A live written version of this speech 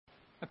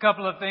A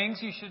couple of things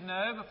you should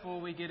know before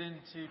we get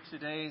into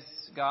today's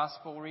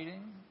gospel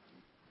reading.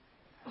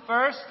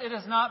 First, it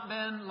has not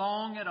been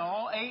long at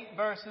all, 8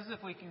 verses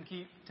if we can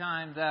keep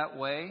time that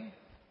way,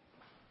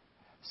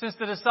 since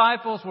the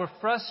disciples were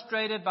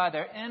frustrated by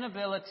their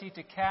inability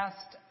to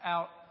cast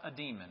out a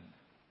demon.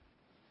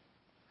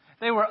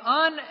 They were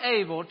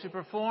unable to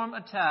perform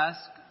a task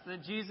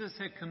that Jesus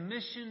had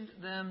commissioned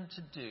them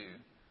to do,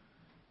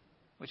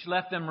 which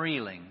left them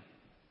reeling,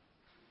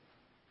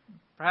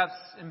 perhaps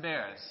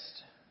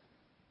embarrassed,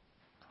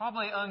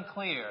 probably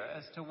unclear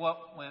as to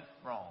what went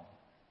wrong.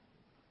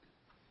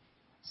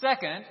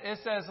 Second,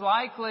 it's as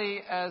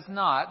likely as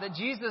not that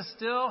Jesus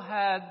still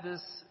had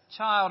this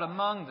child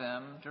among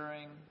them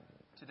during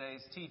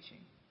today's teaching.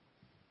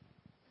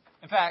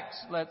 In fact,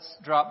 let's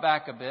drop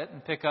back a bit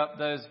and pick up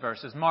those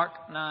verses. Mark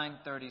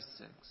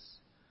 9:36.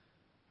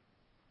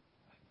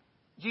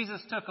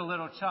 Jesus took a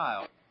little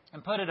child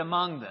and put it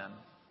among them.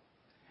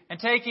 And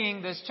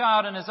taking this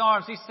child in his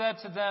arms, he said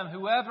to them,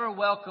 "Whoever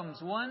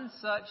welcomes one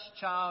such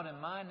child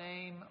in my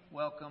name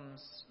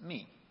welcomes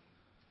me.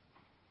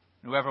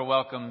 Whoever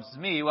welcomes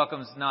me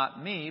welcomes not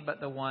me,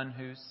 but the one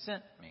who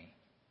sent me."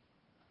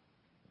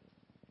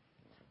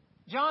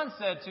 John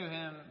said to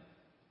him,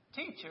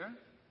 "Teacher,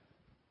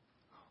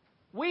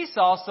 we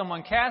saw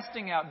someone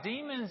casting out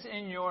demons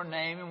in your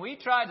name, and we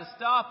tried to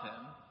stop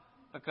him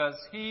because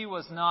he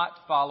was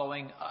not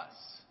following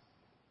us."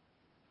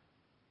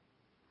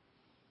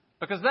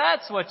 Because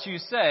that's what you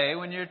say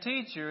when your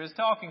teacher is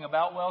talking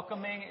about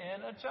welcoming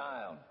in a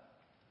child.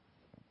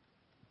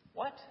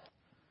 What?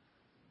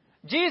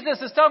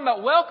 Jesus is talking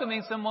about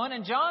welcoming someone,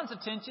 and John's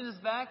attention is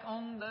back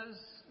on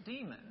those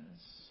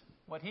demons.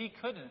 What he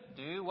couldn't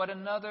do, what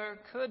another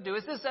could do.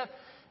 It's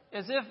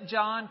as if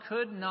John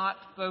could not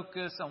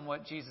focus on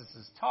what Jesus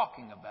is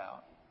talking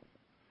about,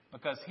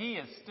 because he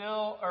is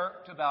still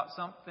irked about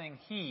something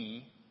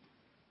he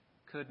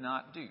could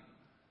not do.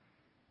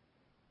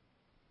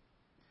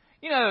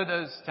 You know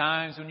those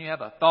times when you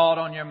have a thought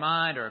on your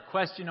mind or a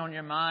question on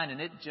your mind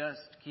and it just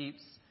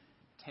keeps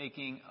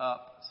taking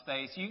up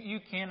space.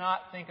 You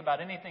cannot think about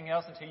anything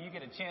else until you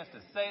get a chance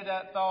to say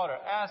that thought or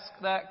ask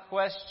that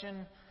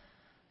question.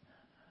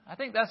 I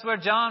think that's where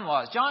John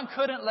was. John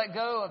couldn't let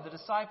go of the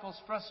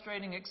disciples'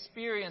 frustrating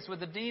experience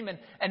with the demon.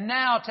 And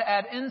now, to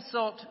add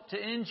insult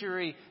to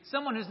injury,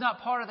 someone who's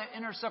not part of their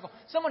inner circle,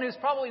 someone who's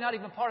probably not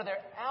even part of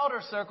their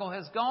outer circle,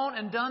 has gone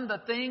and done the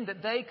thing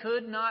that they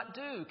could not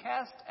do.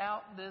 Cast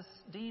out this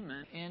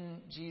demon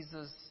in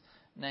Jesus'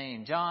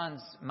 name.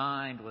 John's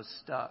mind was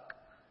stuck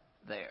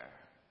there.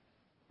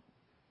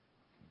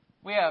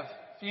 We have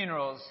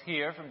funerals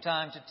here from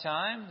time to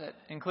time that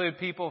include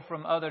people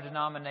from other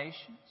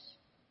denominations.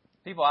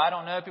 People I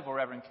don't know, people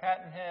Reverend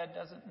Cattenhead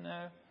doesn't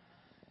know.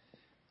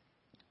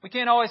 We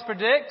can't always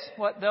predict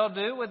what they'll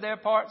do with their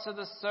parts of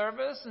the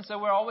service, and so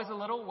we're always a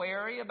little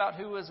wary about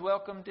who is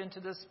welcomed into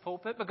this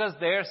pulpit, because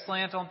their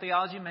slant on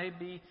theology may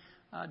be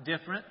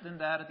different than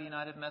that of the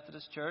United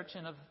Methodist Church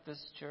and of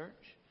this church.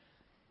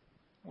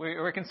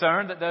 We're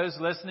concerned that those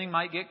listening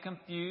might get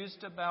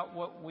confused about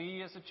what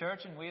we as a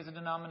church and we as a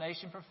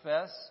denomination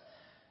profess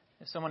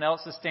if someone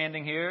else is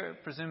standing here,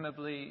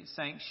 presumably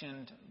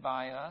sanctioned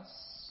by us.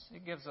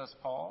 It gives us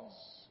pause.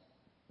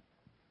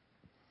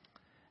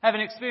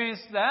 Having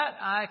experienced that,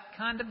 I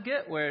kind of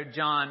get where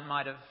John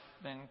might have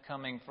been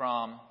coming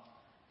from.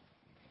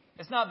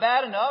 It's not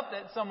bad enough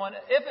that someone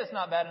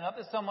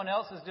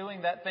else is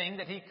doing that thing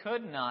that he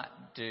could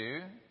not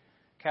do,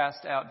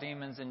 cast out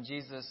demons in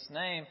Jesus'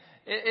 name.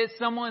 It's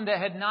someone that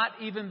had not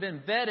even been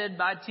vetted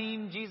by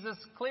Team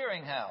Jesus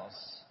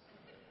Clearinghouse.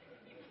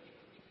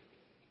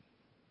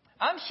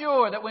 I'm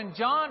sure that when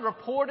John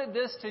reported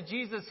this to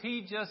Jesus,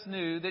 he just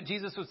knew that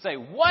Jesus would say,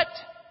 "What?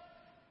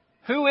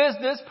 Who is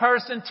this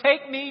person?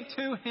 Take me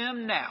to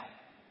him now."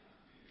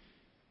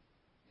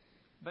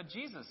 But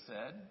Jesus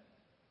said,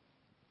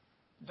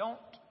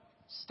 "Don't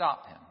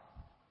stop him.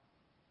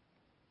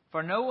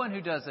 For no one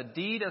who does a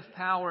deed of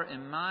power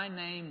in my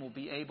name will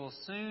be able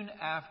soon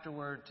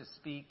afterward to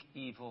speak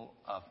evil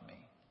of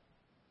me.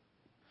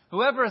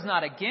 Whoever is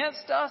not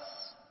against us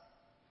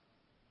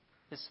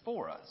is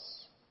for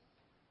us.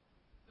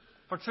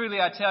 For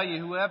truly I tell you,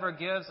 whoever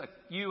gives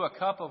you a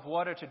cup of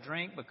water to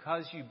drink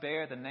because you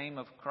bear the name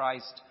of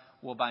Christ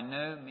will by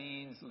no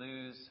means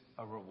lose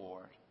a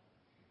reward."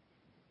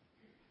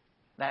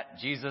 That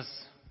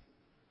Jesus,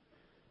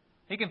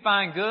 he can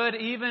find good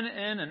even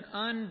in an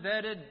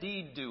unvetted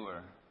deed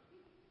doer.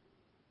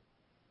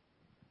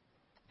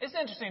 It's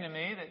interesting to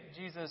me that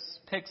Jesus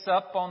picks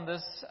up on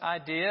this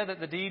idea that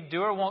the deed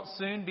doer won't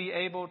soon be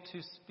able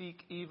to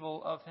speak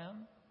evil of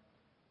him.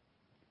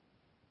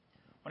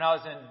 When I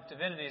was in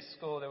divinity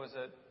school, there was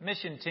a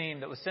mission team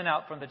that was sent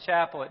out from the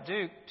chapel at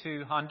Duke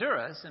to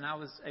Honduras, and I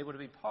was able to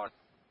be part of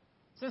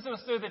it. Since it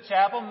was through the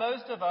chapel,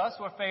 most of us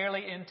were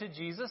fairly into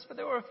Jesus, but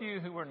there were a few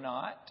who were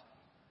not.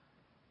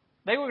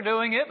 They were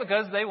doing it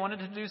because they wanted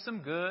to do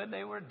some good.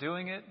 They were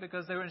doing it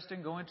because they were interested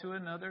in going to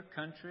another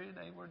country.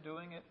 They were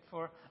doing it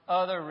for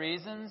other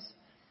reasons.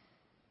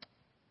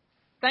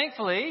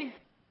 Thankfully,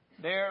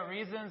 Their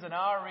reasons and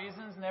our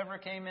reasons never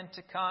came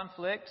into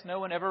conflict. No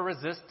one ever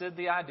resisted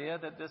the idea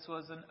that this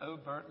was an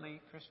overtly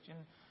Christian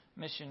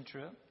mission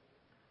trip.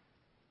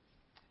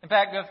 In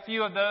fact, a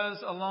few of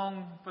those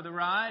along for the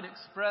ride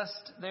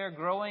expressed their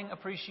growing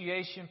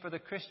appreciation for the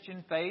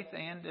Christian faith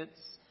and its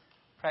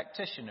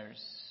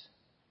practitioners.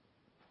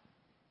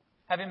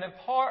 Having been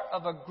part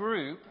of a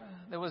group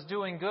that was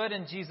doing good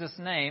in Jesus'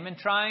 name and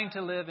trying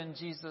to live in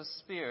Jesus'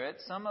 spirit,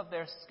 some of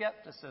their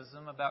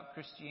skepticism about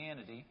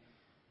Christianity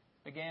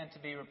began to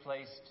be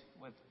replaced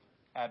with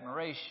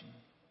admiration.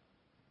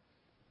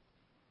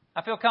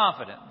 I feel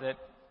confident that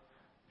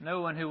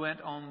no one who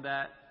went on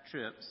that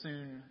trip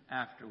soon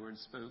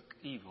afterwards spoke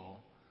evil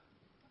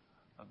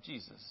of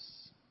Jesus.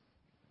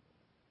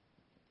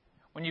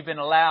 When you've been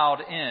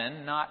allowed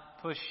in, not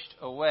pushed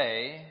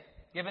away,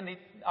 given the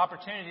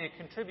opportunity to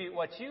contribute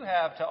what you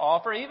have to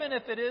offer, even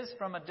if it is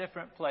from a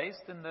different place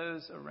than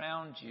those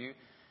around you,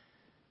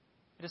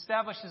 it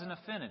establishes an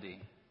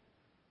affinity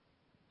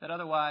that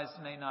otherwise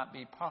may not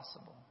be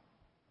possible.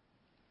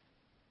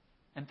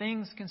 And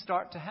things can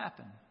start to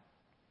happen.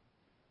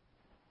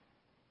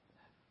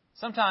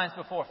 Sometimes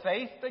before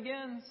faith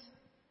begins,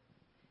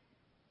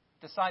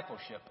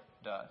 discipleship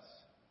does.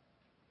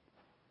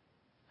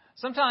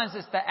 Sometimes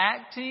it's the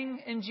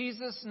acting in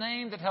Jesus'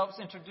 name that helps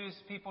introduce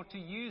people to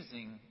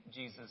using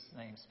Jesus'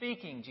 name,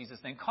 speaking Jesus'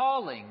 name,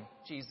 calling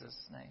Jesus'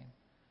 name.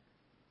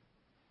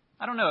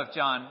 I don't know if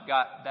John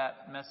got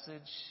that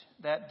message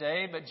that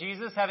day, but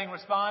Jesus, having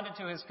responded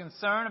to his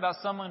concern about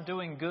someone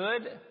doing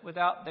good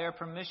without their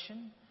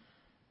permission,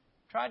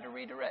 tried to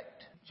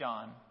redirect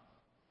John.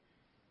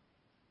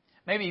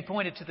 Maybe he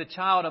pointed to the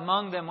child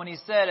among them when he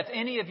said, "If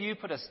any of you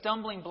put a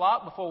stumbling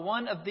block before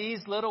one of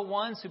these little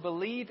ones who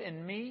believe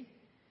in me,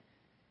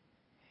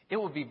 it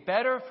would be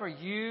better for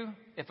you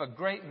if a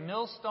great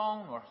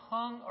millstone were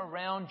hung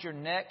around your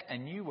neck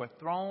and you were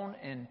thrown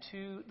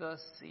into the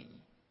sea."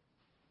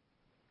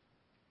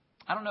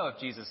 I don't know if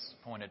Jesus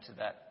pointed to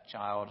that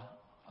child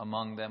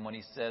among them when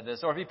he said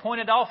this, or if he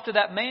pointed off to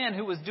that man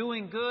who was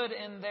doing good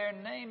in their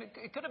name.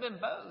 It could have been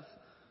both.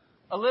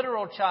 A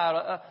literal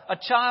child, a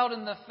child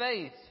in the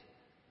faith.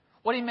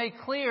 What he made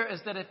clear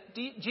is that if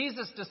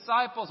Jesus'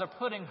 disciples are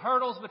putting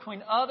hurdles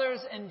between others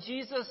and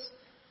Jesus,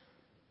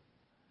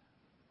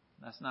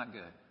 that's not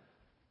good.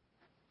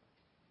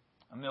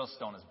 A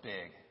millstone is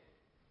big,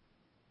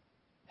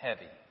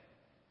 heavy,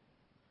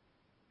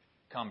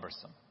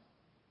 cumbersome.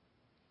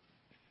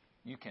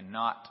 You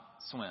cannot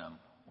swim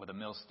with a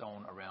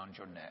millstone around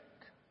your neck.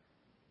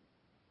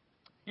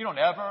 You don't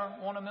ever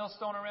want a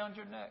millstone around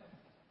your neck,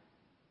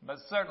 but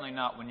certainly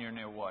not when you're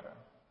near water.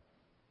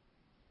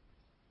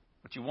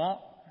 What you want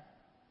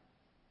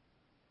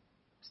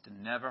is to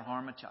never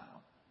harm a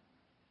child.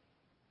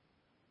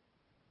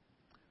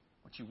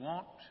 What you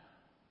want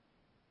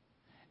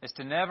is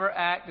to never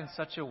act in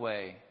such a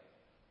way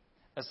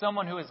as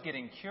someone who is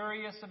getting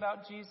curious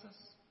about Jesus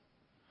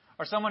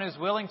or someone who's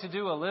willing to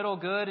do a little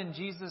good in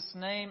Jesus'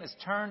 name is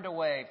turned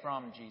away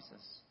from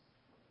Jesus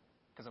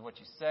because of what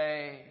you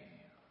say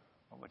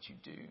or what you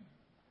do.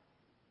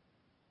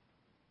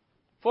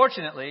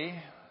 Fortunately,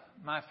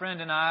 my friend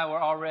and I were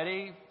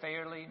already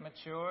fairly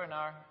mature in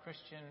our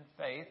Christian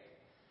faith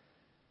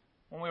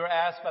when we were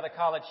asked by the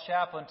college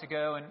chaplain to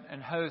go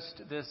and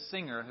host this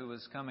singer who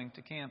was coming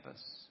to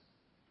campus.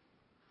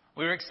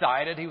 We were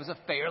excited. He was a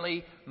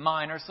fairly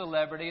minor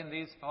celebrity in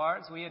these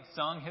parts. We had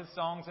sung his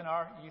songs in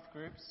our youth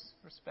groups,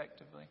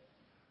 respectively.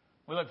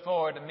 We looked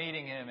forward to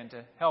meeting him and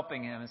to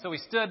helping him. And so we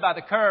stood by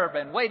the curb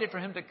and waited for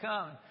him to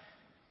come.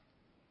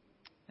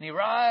 And he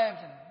arrived,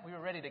 and we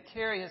were ready to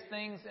carry his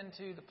things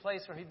into the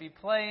place where he'd be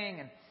playing.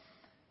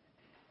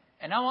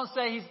 And I won't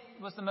say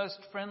he was the most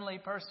friendly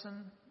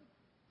person.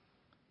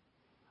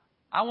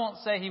 I won't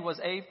say he was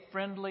a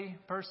friendly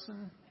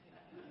person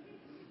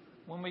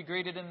when we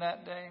greeted him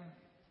that day,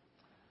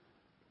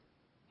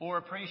 or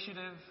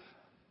appreciative,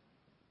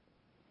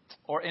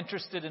 or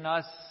interested in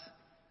us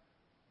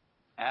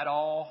at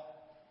all.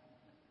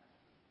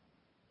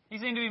 He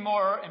seemed to be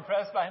more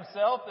impressed by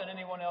himself than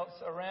anyone else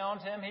around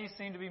him. He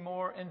seemed to be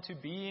more into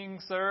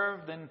being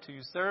served than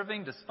to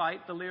serving,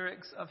 despite the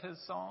lyrics of his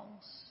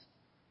songs.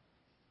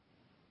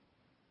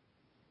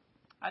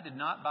 I did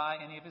not buy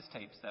any of his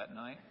tapes that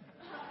night.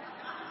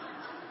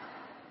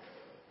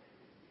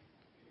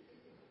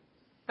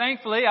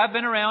 Thankfully, I've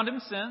been around him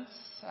since.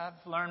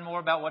 I've learned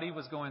more about what he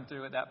was going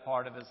through at that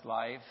part of his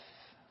life.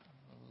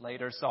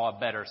 Later saw a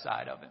better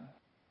side of him.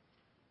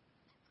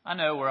 I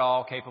know we're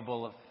all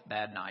capable of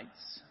bad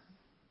nights,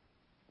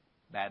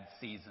 bad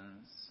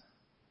seasons.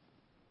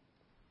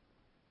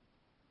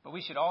 But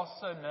we should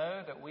also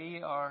know that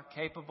we are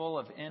capable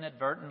of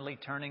inadvertently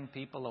turning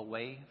people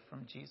away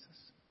from Jesus.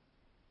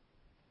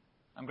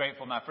 I'm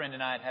grateful my friend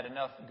and I had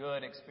enough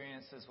good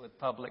experiences with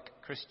public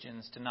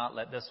Christians to not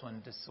let this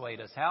one dissuade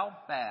us. How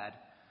bad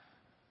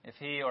if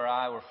he or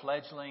I were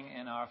fledgling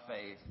in our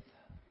faith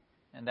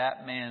and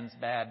that man's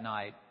bad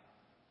night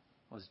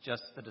was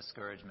just the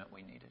discouragement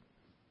we needed.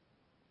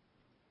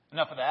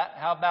 Enough of that.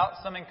 How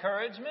about some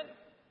encouragement?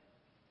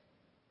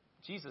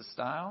 Jesus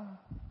style.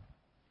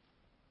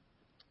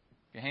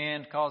 If your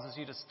hand causes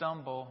you to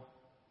stumble,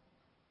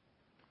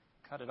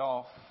 cut it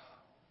off.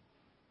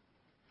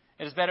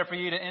 It is better for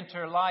you to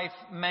enter life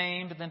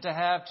maimed than to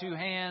have two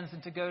hands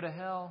and to go to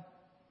hell,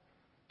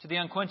 to the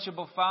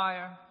unquenchable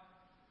fire.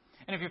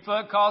 And if your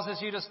foot causes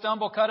you to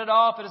stumble, cut it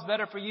off. It is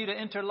better for you to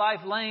enter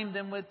life lame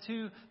than with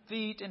 2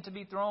 feet and to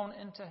be thrown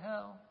into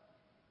hell.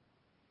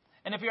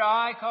 And if your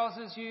eye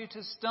causes you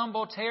to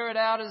stumble, tear it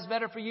out. It is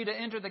better for you to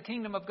enter the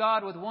kingdom of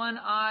God with 1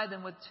 eye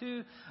than with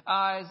 2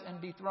 eyes and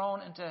be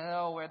thrown into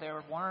hell, where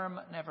their worm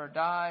never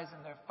dies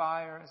and their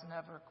fire is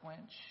never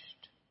quenched.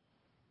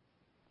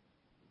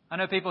 I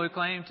know people who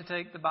claim to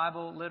take the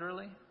Bible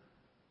literally.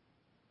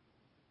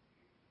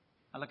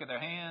 I look at their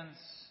hands,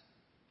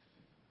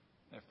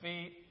 their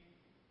feet,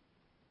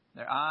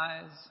 their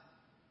eyes.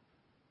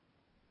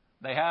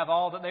 They have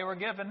all that they were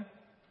given.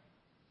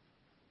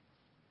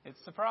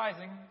 It's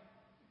surprising.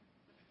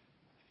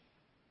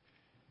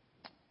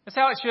 It's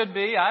how it should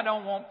be. I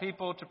don't want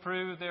people to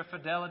prove their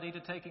fidelity to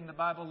taking the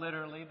Bible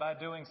literally by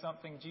doing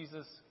something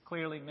Jesus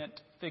clearly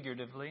meant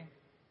figuratively.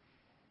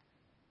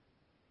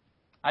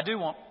 I do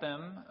want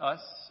them, us,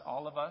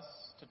 all of us,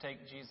 to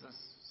take Jesus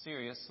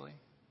seriously.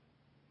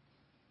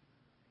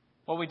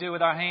 What we do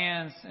with our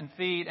hands and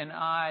feet and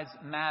eyes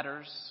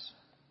matters.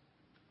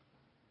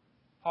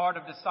 Part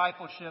of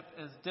discipleship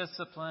is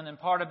discipline, and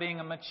part of being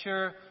a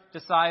mature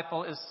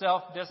disciple is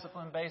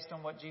self-discipline based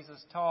on what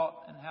Jesus taught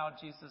and how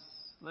Jesus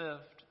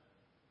lived.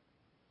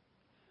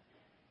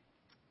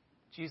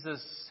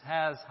 Jesus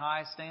has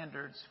high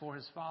standards for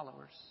his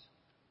followers.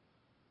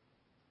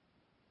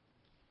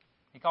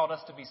 He called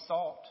us to be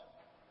salt.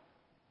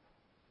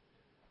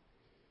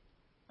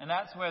 And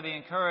that's where the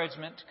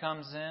encouragement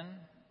comes in.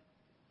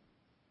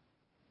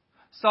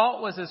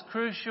 Salt was as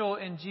crucial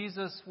in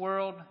Jesus'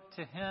 world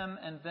to him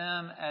and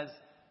them as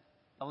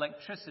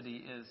electricity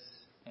is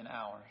in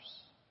ours.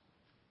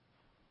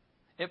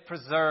 It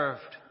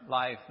preserved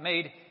life,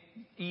 made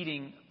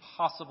eating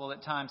possible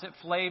at times. It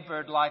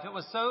flavored life. It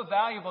was so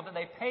valuable that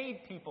they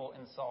paid people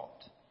in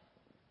salt.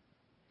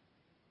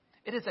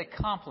 It is a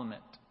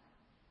compliment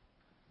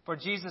for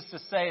Jesus to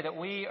say that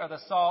we are the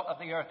salt of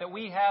the earth, that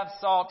we have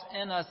salt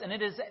in us, and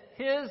it is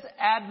his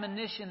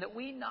admonition that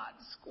we not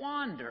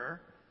squander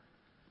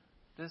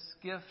this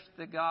gift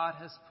that God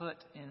has put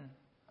in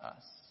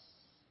us.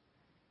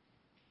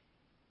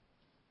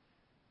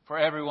 For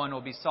everyone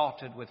will be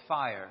salted with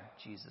fire,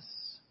 Jesus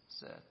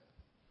said.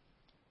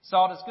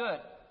 Salt is good.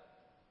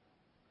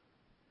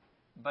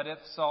 But if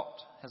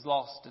salt has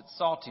lost its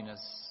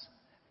saltiness,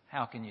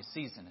 how can you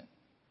season it?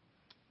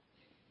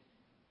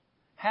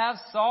 Have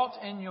salt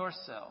in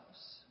yourselves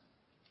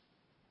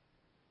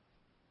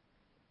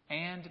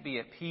and be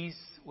at peace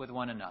with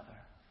one another.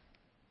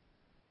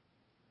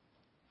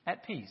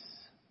 At peace.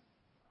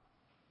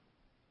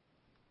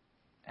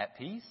 At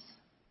peace?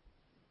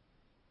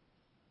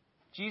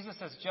 Jesus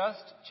has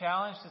just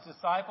challenged his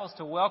disciples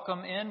to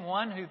welcome in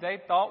one who they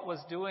thought was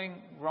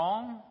doing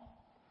wrong,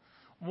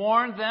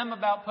 warned them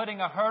about putting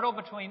a hurdle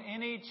between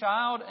any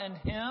child and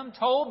him,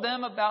 told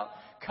them about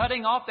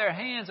cutting off their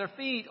hands or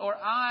feet or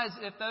eyes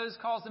if those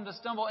cause them to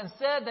stumble, and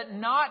said that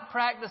not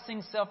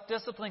practicing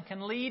self-discipline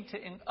can lead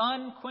to an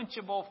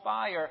unquenchable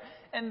fire.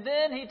 And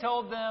then he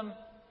told them,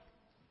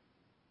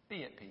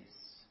 be at peace.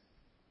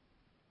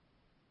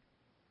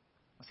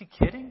 Was he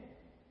kidding?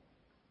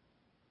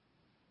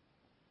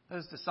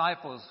 Those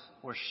disciples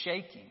were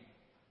shaking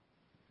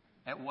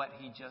at what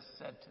he just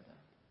said to them.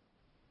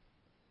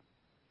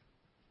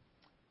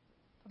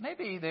 But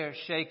maybe their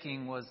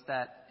shaking was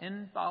that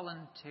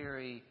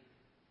involuntary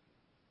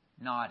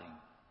nodding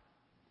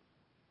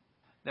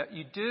that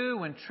you do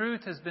when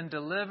truth has been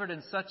delivered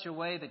in such a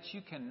way that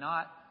you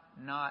cannot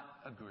not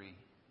agree.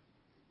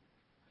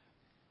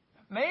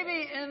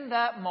 Maybe in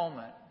that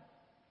moment,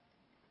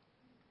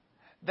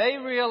 they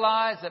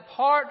realize that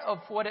part of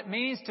what it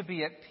means to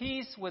be at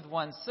peace with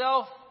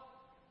oneself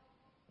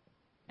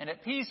and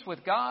at peace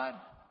with God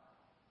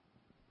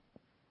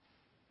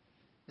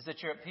is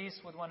that you're at peace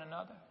with one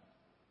another.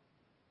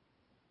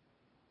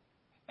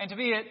 And to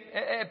be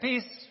at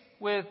peace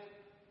with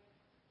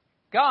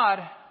God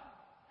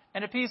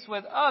and at peace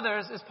with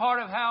others is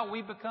part of how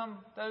we become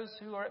those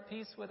who are at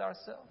peace with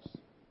ourselves.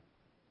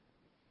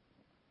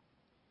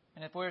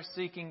 And if we're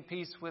seeking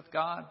peace with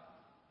God,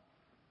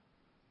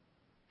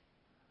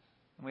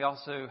 we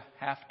also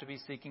have to be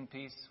seeking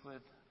peace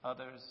with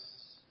others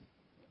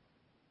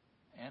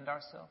and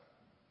ourselves.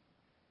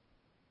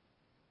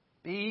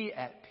 Be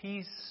at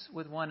peace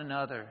with one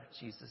another,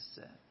 Jesus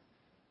said.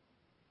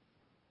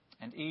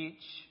 And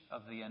each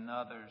of the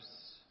anothers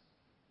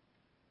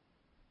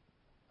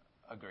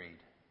agreed.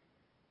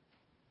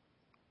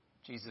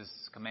 Jesus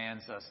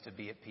commands us to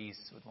be at peace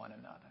with one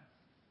another.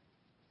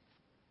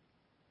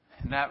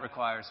 And that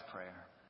requires prayer.